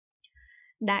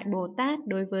Đại Bồ Tát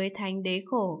đối với thánh đế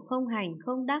khổ, không hành,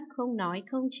 không đắc, không nói,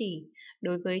 không chỉ.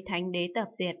 Đối với thánh đế tập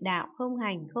diệt đạo, không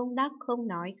hành, không đắc, không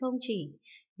nói, không chỉ.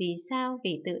 Vì sao?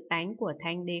 Vì tự tánh của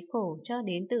thánh đế khổ cho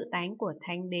đến tự tánh của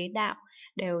thánh đế đạo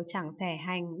đều chẳng thể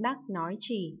hành, đắc, nói,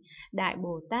 chỉ. Đại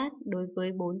Bồ Tát đối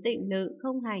với bốn tịnh lự,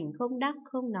 không hành, không đắc,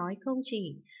 không nói, không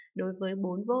chỉ. Đối với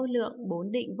bốn vô lượng,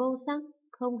 bốn định vô sắc,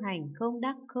 không hành, không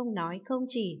đắc, không nói, không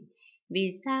chỉ. Vì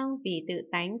sao? Vì tự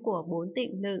tánh của bốn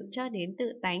tịnh lự cho đến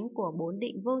tự tánh của bốn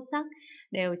định vô sắc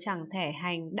đều chẳng thể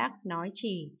hành, đắc, nói,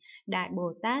 chỉ. Đại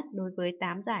Bồ Tát đối với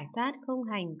tám giải thoát, không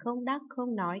hành, không đắc,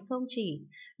 không nói, không chỉ.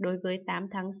 Đối với tám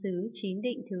thắng xứ, chín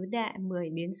định thứ đệ, 10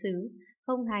 biến xứ,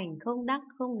 không hành, không đắc,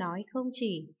 không nói, không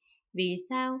chỉ. Vì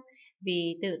sao?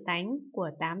 Vì tự tánh của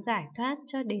tám giải thoát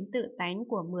cho đến tự tánh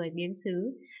của 10 biến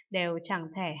xứ đều chẳng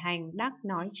thể hành, đắc,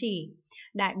 nói, chỉ.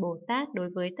 Đại Bồ Tát đối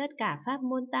với tất cả pháp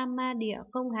môn tam ma địa,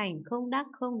 không hành, không đắc,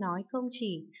 không nói, không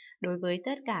chỉ. Đối với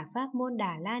tất cả pháp môn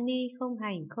Đà La Ni, không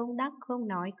hành, không đắc, không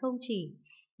nói, không chỉ.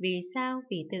 Vì sao?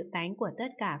 Vì tự tánh của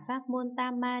tất cả pháp môn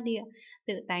tam ma địa,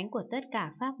 tự tánh của tất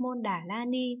cả pháp môn Đà La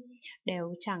Ni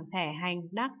đều chẳng thể hành,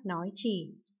 đắc, nói, chỉ.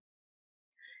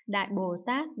 Đại Bồ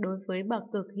Tát đối với bậc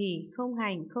cực hỷ, không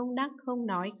hành, không đắc, không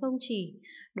nói, không chỉ.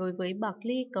 Đối với bậc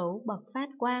ly cấu, bậc phát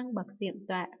quang, bậc diệm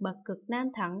tuệ, bậc cực nan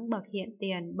thắng, bậc hiện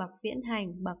tiền, bậc viễn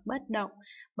hành, bậc bất động,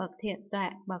 bậc thiện tuệ,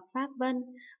 bậc pháp vân,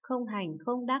 không hành,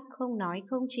 không đắc, không nói,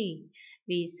 không chỉ.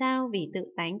 Vì sao? Vì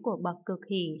tự tánh của bậc cực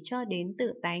hỷ cho đến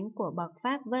tự tánh của bậc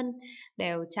pháp vân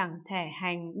đều chẳng thể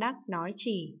hành, đắc, nói,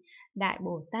 chỉ. Đại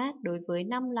Bồ Tát đối với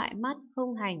 5 loại mắt,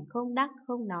 không hành, không đắc,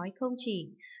 không nói, không chỉ.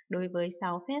 Đối với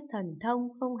 6 phép thần thông,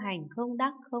 không hành, không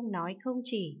đắc, không nói, không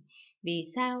chỉ. Vì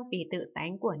sao? Vì tự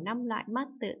tánh của 5 loại mắt,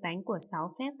 tự tánh của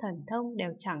 6 phép thần thông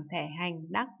đều chẳng thể hành,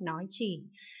 đắc, nói, chỉ.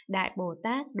 Đại Bồ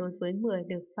Tát đối với 10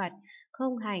 lực Phật,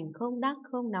 không hành, không đắc,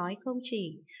 không nói, không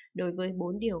chỉ. Đối với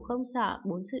 4 điều không sợ,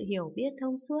 4 sự hiểu biết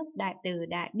thông suốt, đại từ,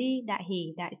 đại bi, đại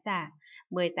hỷ, đại xả,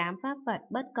 18 pháp Phật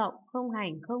bất cộng, không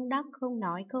hành, không đắc, không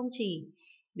nói, không chỉ.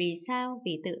 Vì sao?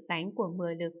 Vì tự tánh của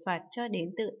 10 lực Phật cho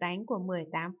đến tự tánh của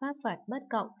 18 pháp Phật bất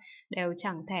cộng đều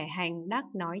chẳng thể hành, đắc,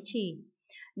 nói, chỉ.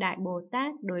 Đại Bồ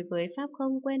Tát đối với pháp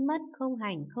không quên mất, không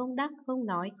hành, không đắc, không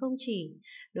nói, không chỉ.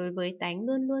 Đối với tánh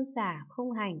luôn luôn xả,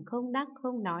 không hành, không đắc,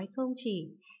 không nói, không chỉ.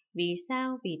 Vì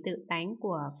sao? Vì tự tánh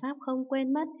của pháp không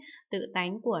quên mất, tự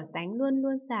tánh của tánh luôn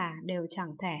luôn xả đều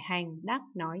chẳng thể hành, đắc,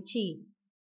 nói, chỉ.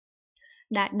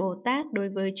 Đại Bồ Tát đối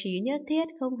với trí nhất thiết,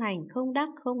 không hành, không đắc,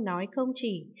 không nói, không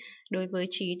chỉ. Đối với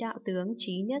trí đạo tướng,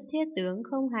 trí nhất thiết tướng,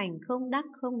 không hành, không đắc,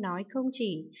 không nói, không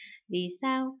chỉ. Vì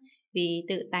sao? Vì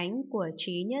tự tánh của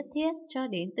trí nhất thiết cho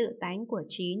đến tự tánh của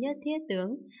trí nhất thiết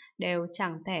tướng đều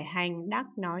chẳng thể hành, đắc,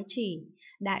 nói, chỉ.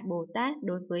 Đại Bồ Tát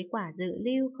đối với quả dự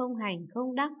lưu, không hành,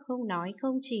 không đắc, không nói,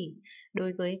 không chỉ.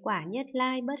 Đối với quả nhất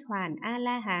lai bất hoàn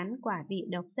A-la-hán, quả vị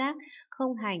độc giác,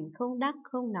 không hành, không đắc,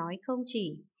 không nói, không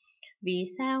chỉ. Vì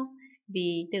sao?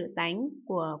 Vì tự tánh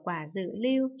của quả dự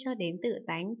lưu cho đến tự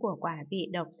tánh của quả vị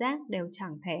độc giác đều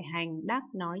chẳng thể hành, đắc,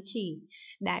 nói, chỉ.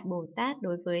 Đại Bồ Tát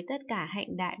đối với tất cả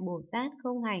hạnh Đại Bồ Tát,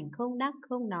 không hành, không đắc,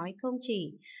 không nói, không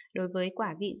chỉ. Đối với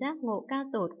quả vị giác ngộ cao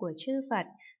tột của chư Phật,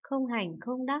 không hành,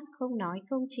 không đắc, không nói,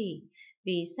 không chỉ.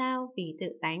 Vì sao? Vì tự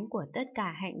tánh của tất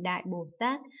cả hạnh Đại Bồ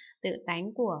Tát, tự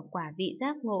tánh của quả vị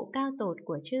giác ngộ cao tột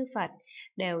của chư Phật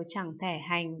đều chẳng thể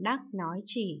hành, đắc, nói,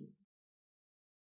 chỉ.